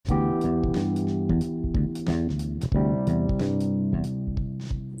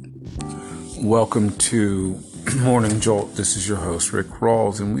Welcome to Morning Jolt. This is your host, Rick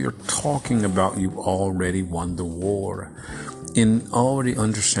Rawls, and we are talking about you already won the war in already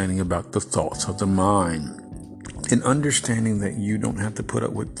understanding about the thoughts of the mind and understanding that you don't have to put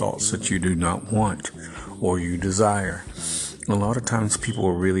up with thoughts that you do not want or you desire. A lot of times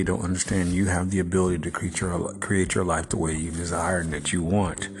people really don't understand you have the ability to create your life the way you desire and that you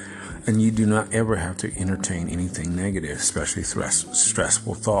want. And you do not ever have to entertain anything negative, especially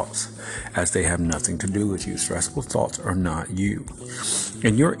stressful thoughts, as they have nothing to do with you. Stressful thoughts are not you.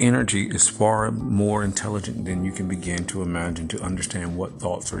 And your energy is far more intelligent than you can begin to imagine to understand what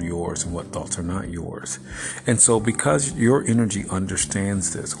thoughts are yours and what thoughts are not yours. And so because your energy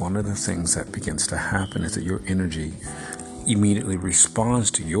understands this, one of the things that begins to happen is that your energy immediately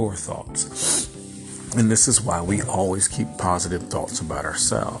responds to your thoughts. And this is why we always keep positive thoughts about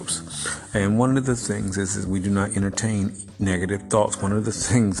ourselves. And one of the things is we do not entertain negative thoughts. One of the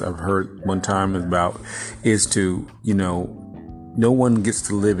things I've heard one time about is to, no one gets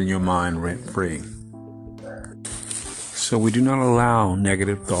to live in your mind rent free. So we do not allow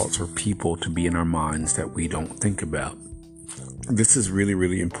negative thoughts or people to be in our minds that we don't think about. This is really,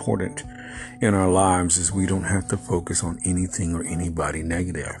 really important in our lives, is we don't have to focus on anything or anybody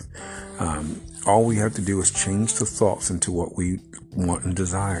negative. All we have to do is change the thoughts into what we want and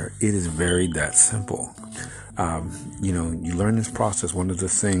desire. It is very that simple. You learn this process. One of the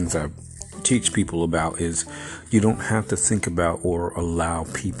things I teach people about is you don't have to think about or allow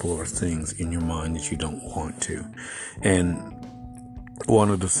people or things in your mind that you don't want to. And one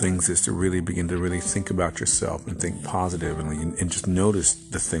of the things is to really begin to really think about yourself and think positively and just notice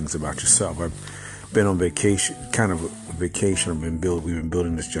the things about yourself. I've been on vacation, we've been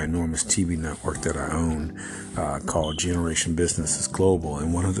building this ginormous TV network that I own, called Generation Businesses Global.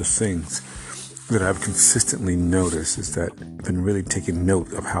 And one of the things that I've consistently noticed is that I've been really taking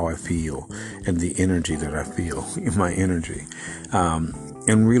note of how I feel and the energy that I feel in my energy,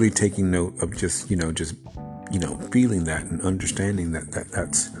 and really taking note of just feeling that and understanding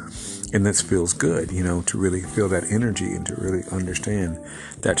that feels good, to really feel that energy and to really understand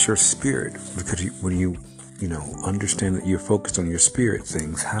that's your spirit. Because when you understand that you're focused on your spirit,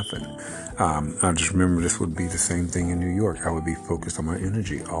 things happen. I just remember this would be the same thing in New York. I would be focused on my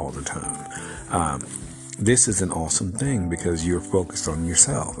energy all the time. This is an awesome thing because you're focused on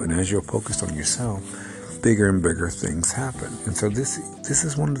yourself. And as you're focused on yourself, bigger and bigger things happen. And so this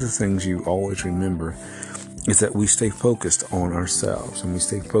is one of the things you always remember, is that we stay focused on ourselves and we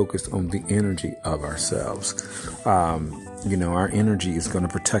stay focused on the energy of ourselves. Our energy is going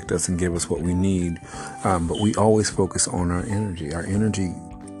to protect us and give us what we need. But we always focus on our energy. Our energy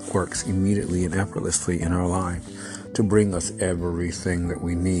works immediately and effortlessly in our life to bring us everything that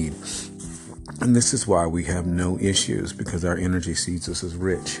we need. And this is why we have no issues, because our energy sees us as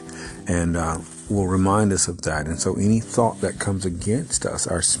rich and will remind us of that. And so any thought that comes against us,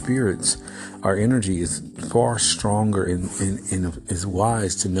 our energy is far stronger and is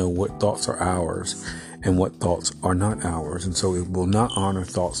wise to know what thoughts are ours and what thoughts are not ours. And so it will not honor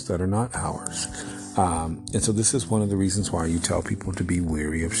thoughts that are not ours. And so this is one of the reasons why you tell people to be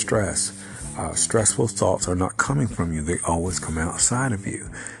wary of stress. Stressful thoughts are not coming from you. They always come outside of you.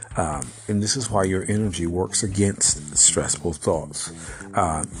 And this is why your energy works against stressful thoughts.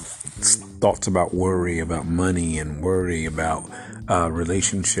 Thoughts about worry, about money, and worry about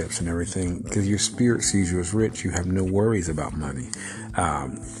relationships and everything. Because your spirit sees you as rich, you have no worries about money.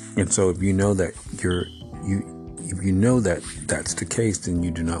 And so if you know that that's the case, then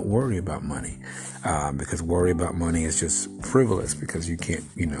you do not worry about money. Because worry about money is just frivolous, because you can't,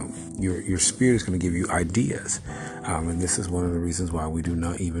 your spirit is going to give you ideas. And this is one of the reasons why we do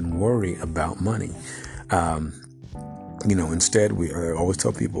not even worry about money. Instead, I always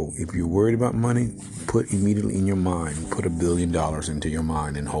tell people, if you're worried about money, put immediately in your mind, put $1 billion into your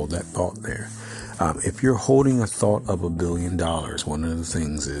mind and hold that thought there. If you're holding a thought of $1 billion, one of the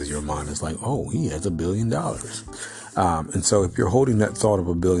things is your mind is like, oh, he has $1 billion. And so if you're holding that thought of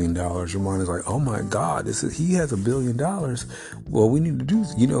 $1 billion, your mind is like, oh my God, he has $1 billion. Well, we need to do,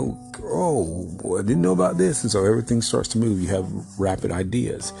 I didn't know about this. And so everything starts to move. You have rapid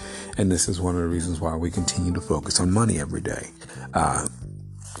ideas. And this is one of the reasons why we continue to focus on money every day.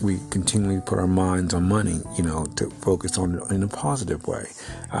 We continually put our minds on money, to focus on it in a positive way.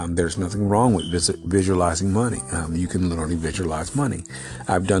 There's nothing wrong with visualizing money. You can literally visualize money.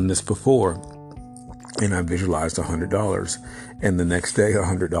 I've done this before, and I visualized $100, and the next day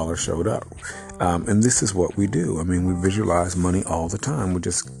 $100 showed up. And this is what we do. I mean, we visualize money all the time.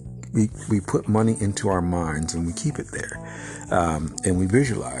 We put money into our minds and we keep it there. And we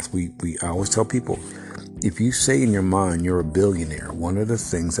visualize. I always tell people, If you say in your mind you're a billionaire, one of the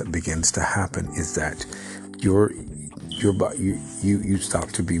things that begins to happen is that you stop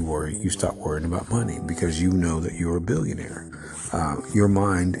to be worried. You stop worrying about money because you know that you're a billionaire. Your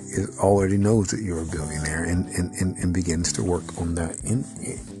mind already knows that you're a billionaire and begins to work on that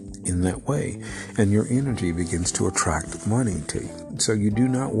in that way. And your energy begins to attract money to you. So you do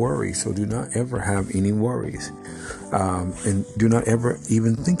not worry. So do not ever have any worries. And do not ever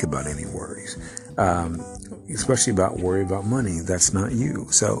even think about any worries. Especially about worry about money. That's not you.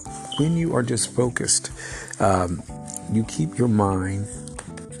 So when you are just focused, you keep your mind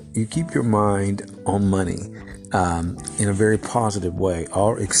on money, in a very positive way,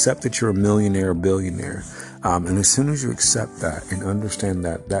 or accept that you're a millionaire or billionaire. And as soon as you accept that and understand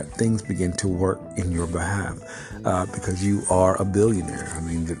that things begin to work in your behalf, because you are a billionaire. I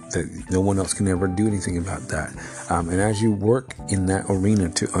mean, that no one else can ever do anything about that. And as you work in that arena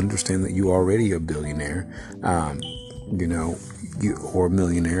to understand that you are already a billionaire, or a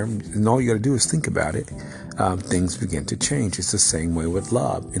millionaire, and all you got to do is think about it, things begin to change. It's the same way with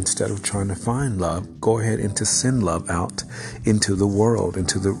love. Instead of trying to find love, go ahead and to send love out into the world,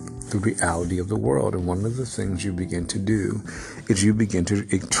 into the reality of the world. And one of the things you begin to do is you begin to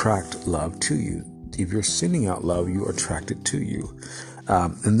attract love to you. If you're sending out love, you attract it to you.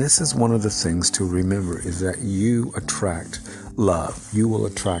 And this is one of the things to remember, is that you attract love. You will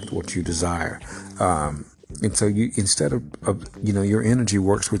attract what you desire. And so you, instead of your energy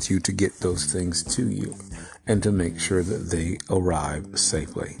works with you to get those things to you and to make sure that they arrive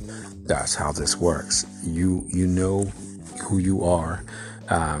safely. That's how this works. You know who you are,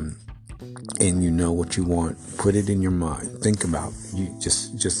 and you know what you want. Put it in your mind. Think about you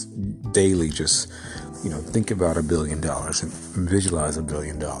just daily. Think about $1 billion and visualize $1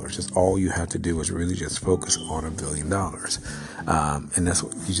 billion. Just all you have to do is really just focus on $1 billion. And that's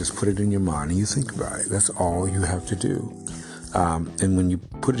what you just put it in your mind and you think about it. That's all you have to do. And when you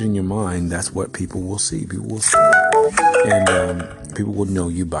put it in your mind, that's what people will see. People will see it. And people will know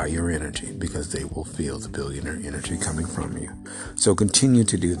you by your energy, because they will feel the billionaire energy coming from you. So continue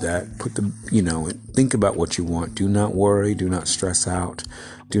to do that. Think about what you want. Do not worry. Do not stress out.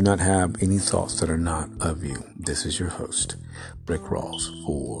 Do not have any thoughts that are not of you. This is your host, Rick Rawls,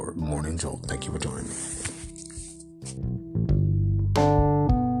 for Morning Jolt. Thank you for joining me.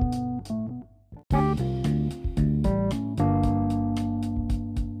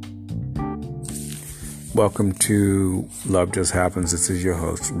 Welcome to Love Just Happens. This is your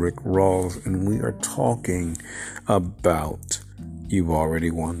host, Rick Rawls, and we are talking about You've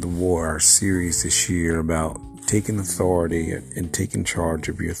Already Won the War, our series this year about taking authority and taking charge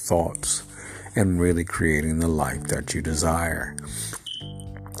of your thoughts and really creating the life that you desire.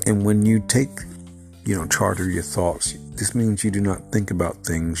 And when you take, charge of your thoughts, this means you do not think about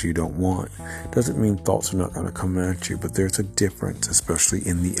things you don't want. Doesn't mean thoughts are not going to come at you, but there's a difference, especially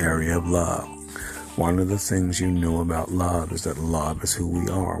in the area of love. One of the things you know about love is that love is who we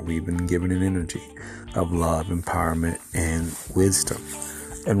are. We've been given an energy of love, empowerment, and wisdom.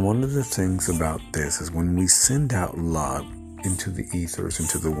 And one of the things about this is when we send out love into the ethers,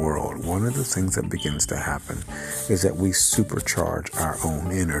 into the world, one of the things that begins to happen is that we supercharge our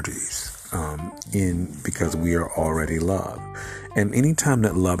own energies because we are already love. And anytime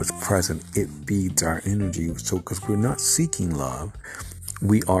that love is present, it feeds our energy. So because we're not seeking love,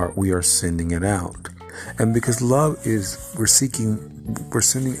 we are sending it out. And because love is, we're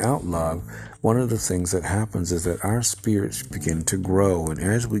sending out love, one of the things that happens is that our spirits begin to grow. And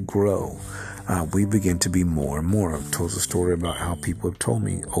as we grow, we begin to be more and more. I've told a story about how people have told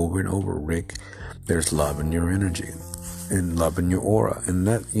me over and over, Rick, there's love in your energy and love in your aura. And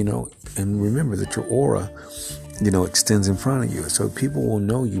that, and remember that your aura, extends in front of you. So people will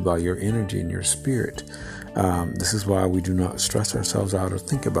know you by your energy and your spirit. This is why we do not stress ourselves out or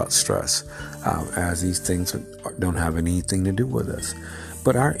think about stress, as these things don't have anything to do with us.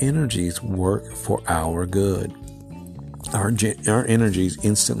 But our energies work for our good. Our energies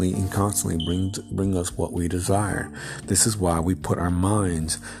instantly and constantly bring us what we desire. This is why we put our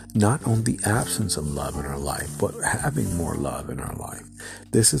minds not on the absence of love in our life, but having more love in our life.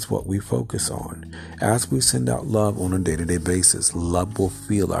 This is what we focus on. As we send out love on a day-to-day basis, love will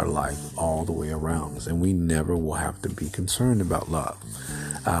fill our life all the way around us, and we never will have to be concerned about love,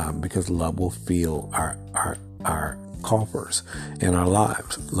 because love will fill our coffers in our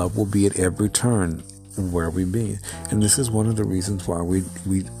lives. Love will be at every turn where we be. And this is one of the reasons why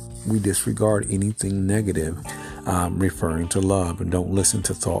we disregard anything negative referring to love. And don't listen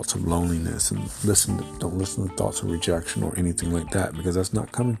to thoughts of loneliness, and don't listen to thoughts of rejection or anything like that, because that's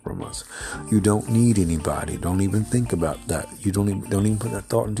not coming from us. You don't need anybody. Don't even think about that. Don't even put that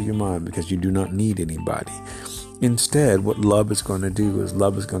thought into your mind, because you do not need anybody. Instead, what love is going to do is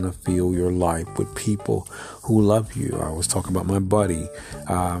love is going to fill your life with people who love you. I was talking about my buddy,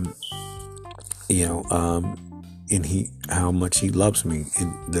 and how much he loves me,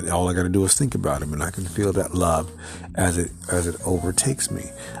 and that all I got to do is think about him, and I can feel that love as it overtakes me.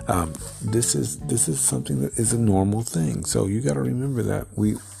 This is something that is a normal thing. So you got to remember that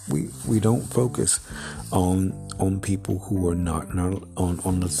we don't focus on people who are not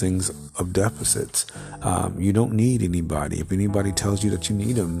on the things of deficits. You don't need anybody. If anybody tells you that you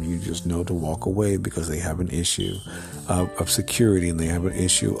need them, you just know to walk away, because they have an issue of security, and they have an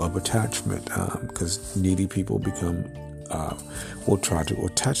issue of attachment, because needy people will try to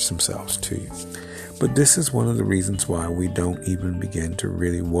attach themselves to you. But this is one of the reasons why we don't even begin to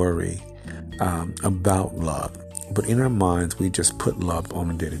really worry about love. But in our minds, we just put love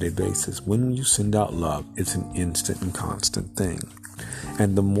on a day-to-day basis. When you send out love, it's an instant and constant thing.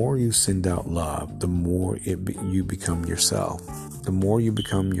 And the more you send out love, the more you become yourself. The more you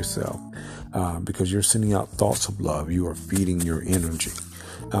become yourself, because you're sending out thoughts of love, you are feeding your energy.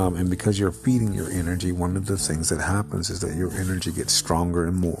 And because you're feeding your energy, one of the things that happens is that your energy gets stronger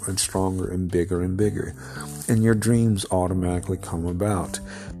and more and stronger and bigger and bigger. And your dreams automatically come about,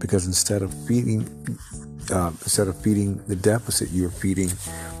 because instead of feeding the deficit, you're feeding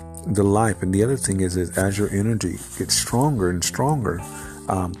the life. And the other thing is as your energy gets stronger and stronger,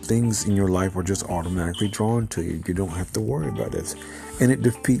 things in your life are just automatically drawn to you. You don't have to worry about this. And it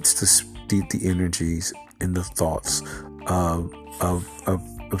defeats the energies and the thoughts of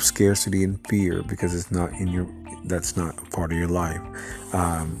scarcity and fear, because it's not that's not a part of your life.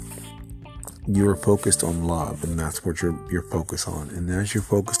 You're focused on love, and that's what you're focused on. And as you're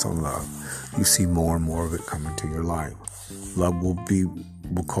focused on love, you see more and more of it come into your life. Love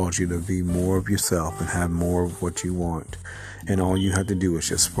will cause you to be more of yourself and have more of what you want. And all you have to do is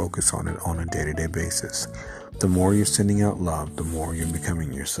just focus on it on a day-to-day basis. The more you're sending out love, the more you're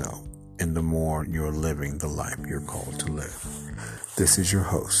becoming yourself, and the more you're living the life you're called to live. This is your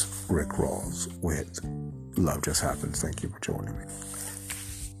host, Rick Rawls, with Love Just Happens. Thank you for joining me.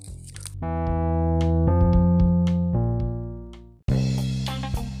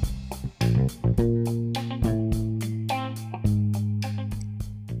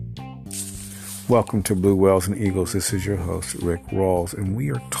 Welcome to Blue Whales and Eagles. This is your host, Rick Rawls, and we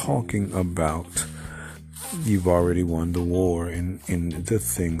are talking about you've already won the war in the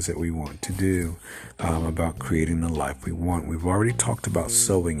things that we want to do, about creating the life we want. We've already talked about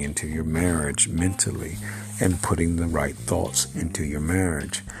sowing into your marriage mentally and putting the right thoughts into your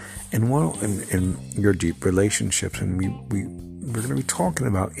marriage. And in your deep relationships, and we're going to be talking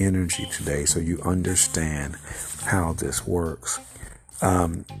about energy today, so you understand how this works.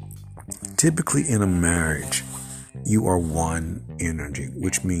 Typically in a marriage, you are one energy,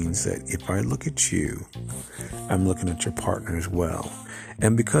 which means that if I look at you, I'm looking at your partner as well.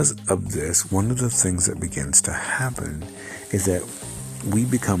 And because of this, one of the things that begins to happen is that we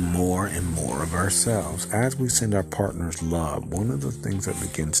become more and more of ourselves. As we send our partners love, one of the things that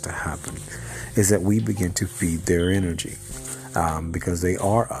begins to happen is that we begin to feed their energy, because they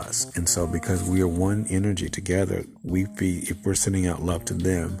are us. And so because we are one energy together, if we're sending out love to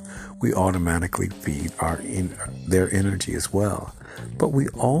them, we automatically feed their energy as well. But we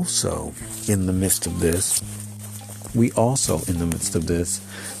also, in the midst of this,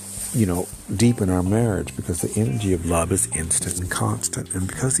 deepen our marriage, because the energy of love is instant and constant. And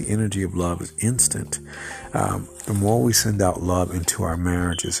because the energy of love is instant, the more we send out love into our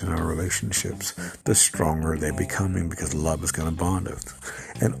marriages and our relationships, the stronger they're becoming, because love is going to bond us.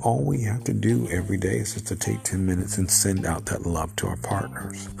 And all we have to do every day is just to take 10 minutes and send out that love to our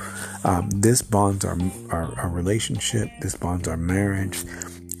partners. This bonds our relationship. This bonds our marriage.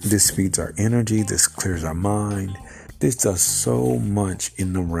 This feeds our energy. This clears our mind. This does so much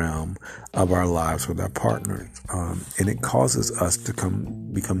in the realm of our lives with our partners, and it causes us to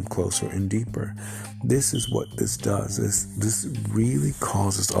become closer and deeper. This is what this does. This really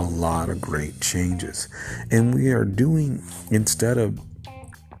causes a lot of great changes, and we are doing instead of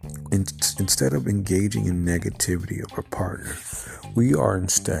engaging in negativity of our partner, we are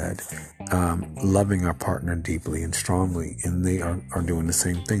instead loving our partner deeply and strongly, and they are doing the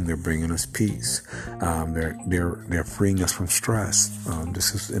same thing. They're bringing us peace. They're freeing us from stress.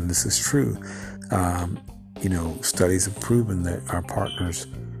 This is true. Studies have proven that our partners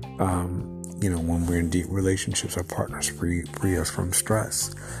when we're in deep relationships, our partners free us from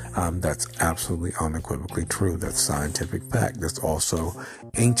stress. That's absolutely unequivocally true. That's scientific fact. That's also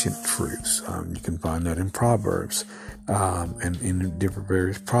ancient truths. You can find that in Proverbs, and in different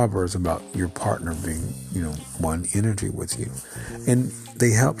various proverbs about your partner being, one energy with you. And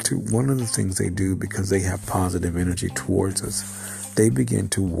they help to, one of the things they do, because they have positive energy towards us, they begin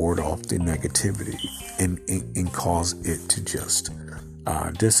to ward off the negativity and cause it to just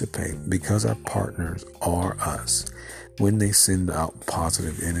dissipate, because our partners are us. When they send out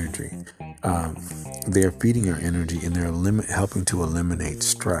positive energy, they're feeding our energy, and they're helping to eliminate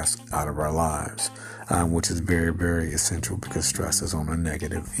stress out of our lives, which is very, very essential, because stress is on a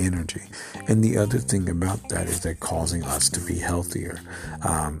negative energy. And the other thing about that is they're causing us to be healthier.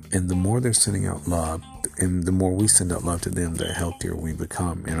 And the more they're sending out love, and the more we send out love to them, the healthier we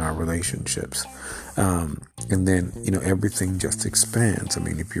become in our relationships. And then, everything just expands. I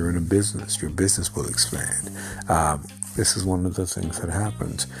mean, if you're in a business, your business will expand. This is one of the things that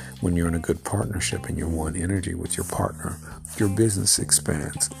happens when you're in a good partnership and you're one energy with your partner. Your business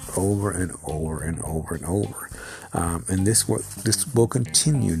expands over and over and over and over. And this will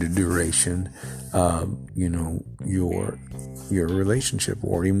continue the duration of, your relationship,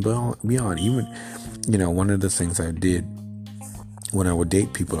 or even beyond. Even, one of the things I did when I would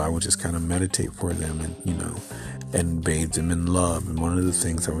date people, I would just kind of meditate for them and bathe them in love. And one of the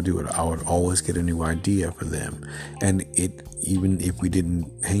things I would do, I would always get a new idea for them. And even if we didn't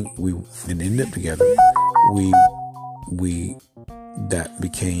end up together, that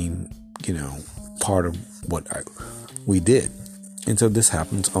became, part of what we did. And so this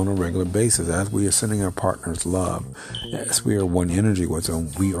happens on a regular basis. As we are sending our partners love, as we are one energy with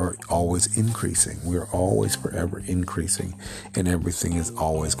them, we are always increasing. We are always forever increasing, and everything is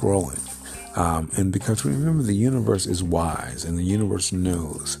always growing. And because remember, the universe is wise, and the universe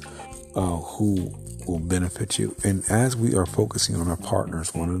knows who will benefit you. And as we are focusing on our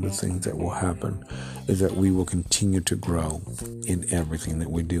partners, one of the things that will happen is that we will continue to grow in everything that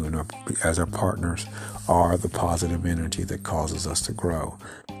we do. And as our partners are the positive energy that causes us to grow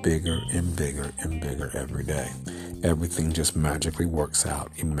bigger and bigger and bigger every day. Everything just magically works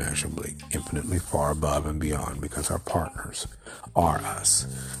out immeasurably, infinitely far above and beyond, because our partners are us.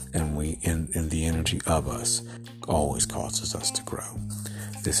 And and the energy of us always causes us to grow.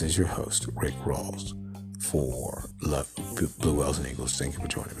 This is your host, Rick Rawls, for Blue Whales and Eagles. Thank you for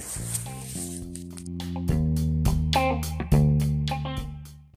joining me.